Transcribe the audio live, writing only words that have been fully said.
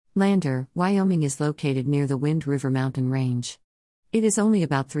Lander, Wyoming is located near the Wind River mountain range. It is only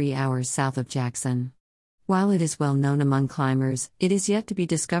about 3 hours south of Jackson. While it is well known among climbers, it is yet to be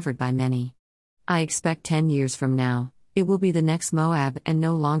discovered by many. I expect 10 years from now, it will be the next Moab and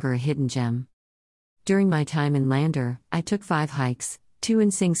no longer a hidden gem. During my time in Lander, I took 5 hikes, 2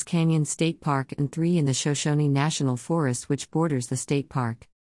 in Sinks Canyon State Park and 3 in the Shoshone National Forest which borders the state park.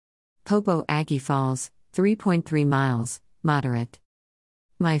 Popo Aggie Falls, 3.3 miles, moderate.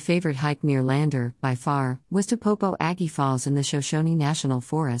 My favorite hike near Lander, by far, was to Popo Aggie Falls in the Shoshone National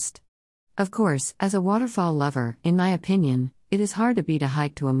Forest. Of course, as a waterfall lover, in my opinion, it is hard to beat a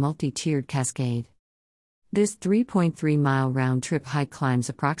hike to a multi-tiered cascade. This 3.3-mile round-trip hike climbs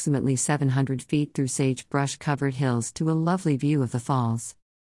approximately 700 feet through sagebrush-covered hills to a lovely view of the falls.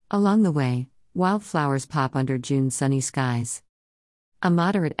 Along the way, wildflowers pop under June's sunny skies. A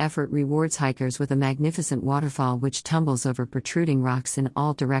moderate effort rewards hikers with a magnificent waterfall which tumbles over protruding rocks in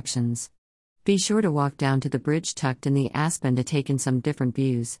all directions. Be sure to walk down to the bridge tucked in the aspen to take in some different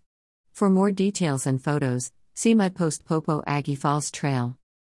views. For more details and photos, see my post Popo Aggie Falls Trail.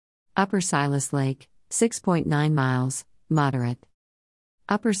 Upper Silas Lake, 6.9 miles, moderate.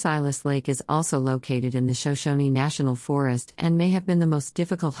 Upper Silas Lake is also located in the Shoshone National Forest and may have been the most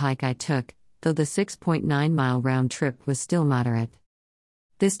difficult hike I took, though the 6.9-mile round trip was still moderate.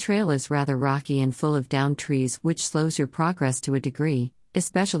 This trail is rather rocky and full of downed trees which slows your progress to a degree,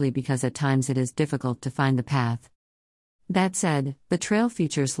 especially because at times it is difficult to find the path. That said, the trail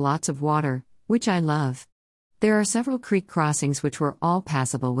features lots of water, which I love. There are several creek crossings which were all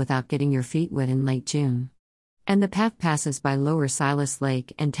passable without getting your feet wet in late June. And the path passes by Lower Silas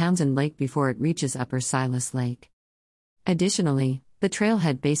Lake and Townsend Lake before it reaches Upper Silas Lake. Additionally, the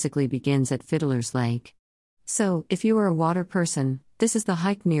trailhead basically begins at Fiddler's Lake. So, if you are a water person, this is the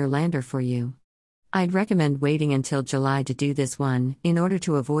hike near Lander for you. I'd recommend waiting until July to do this one, in order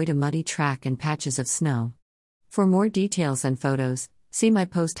to avoid a muddy track and patches of snow. For more details and photos, see my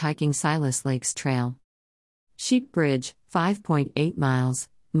post hiking Silas Lakes Trail. Sheep Bridge, 5.8 miles,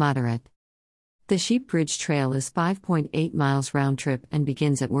 moderate. The Sheep Bridge Trail is 5.8 miles round trip and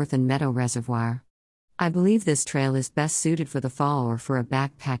begins at Worthen Meadow Reservoir. I believe this trail is best suited for the fall or for a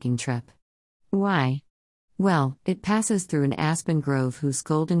backpacking trip. Why? Well, it passes through an aspen grove whose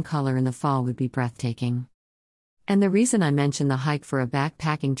golden color in the fall would be breathtaking. And the reason I mention the hike for a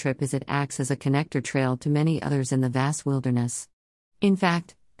backpacking trip is it acts as a connector trail to many others in the vast wilderness. In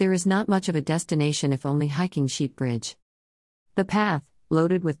fact, there is not much of a destination if only hiking Sheep Bridge. The path,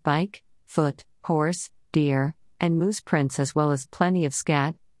 loaded with bike, foot, horse, deer, and moose prints as well as plenty of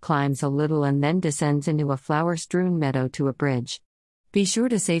scat, climbs a little and then descends into a flower-strewn meadow to a bridge. Be sure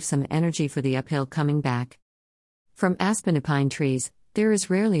to save some energy for the uphill coming back. From aspen to pine trees, there is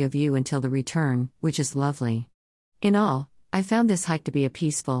rarely a view until the return, which is lovely. In all, I found this hike to be a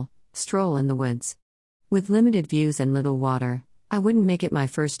peaceful stroll in the woods. With limited views and little water, I wouldn't make it my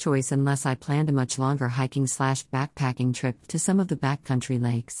first choice unless I planned a much longer hiking/backpacking trip to some of the backcountry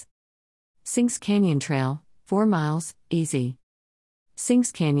lakes. Sinks Canyon Trail, 4 miles, easy.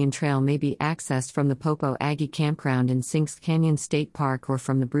 Sinks Canyon Trail may be accessed from the Popo Aggie Campground in Sinks Canyon State Park or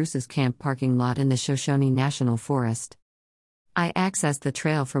from the Bruce's Camp parking lot in the Shoshone National Forest. I accessed the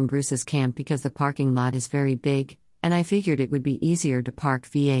trail from Bruce's Camp because the parking lot is very big, and I figured it would be easier to park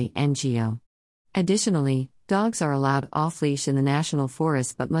via NGO. Additionally, dogs are allowed off-leash in the National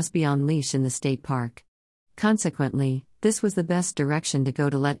Forest but must be on leash in the state park. Consequently, this was the best direction to go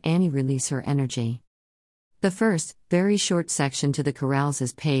to let Annie release her energy. The first, very short section to the corrals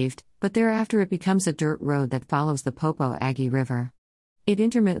is paved, but thereafter it becomes a dirt road that follows the Popo Aggie River. It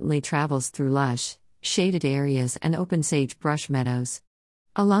intermittently travels through lush, shaded areas and open sagebrush meadows.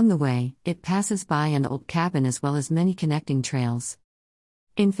 Along the way, it passes by an old cabin as well as many connecting trails.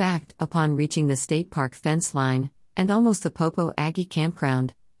 In fact, upon reaching the state park fence line, and almost the Popo Aggie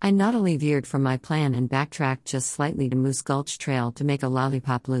Campground, I not only veered from my plan and backtracked just slightly to Moose Gulch Trail to make a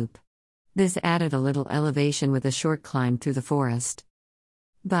lollipop loop. This added a little elevation with a short climb through the forest.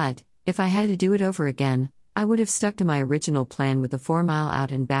 But, if I had to do it over again, I would have stuck to my original plan with the 4-mile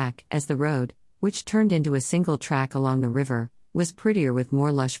out and back, as the road, which turned into a single track along the river, was prettier with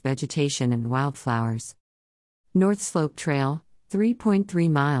more lush vegetation and wildflowers. North Slope Trail, 3.3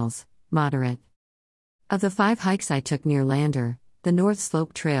 miles, moderate. Of the 5 hikes I took near Lander, the North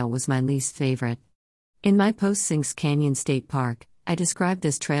Slope Trail was my least favorite. In my post Sinks Canyon State Park, I described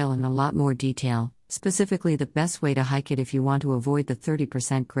this trail in a lot more detail, specifically the best way to hike it if you want to avoid the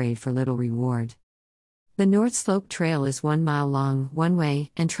 30% grade for little reward. The North Slope Trail is 1 mile long, one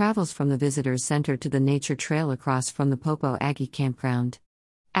way, and travels from the Visitors Center to the Nature Trail across from the Popo Aggie Campground.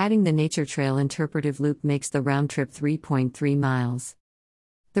 Adding the Nature Trail interpretive loop makes the round trip 3.3 miles.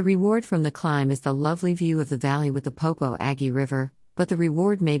 The reward from the climb is the lovely view of the valley with the Popo Agie River, but the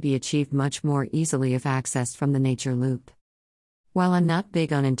reward may be achieved much more easily if accessed from the nature loop. While I'm not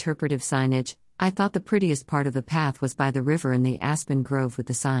big on interpretive signage, I thought the prettiest part of the path was by the river and the aspen grove with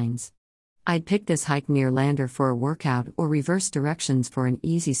the signs. I'd pick this hike near Lander for a workout or reverse directions for an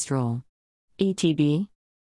easy stroll. ETB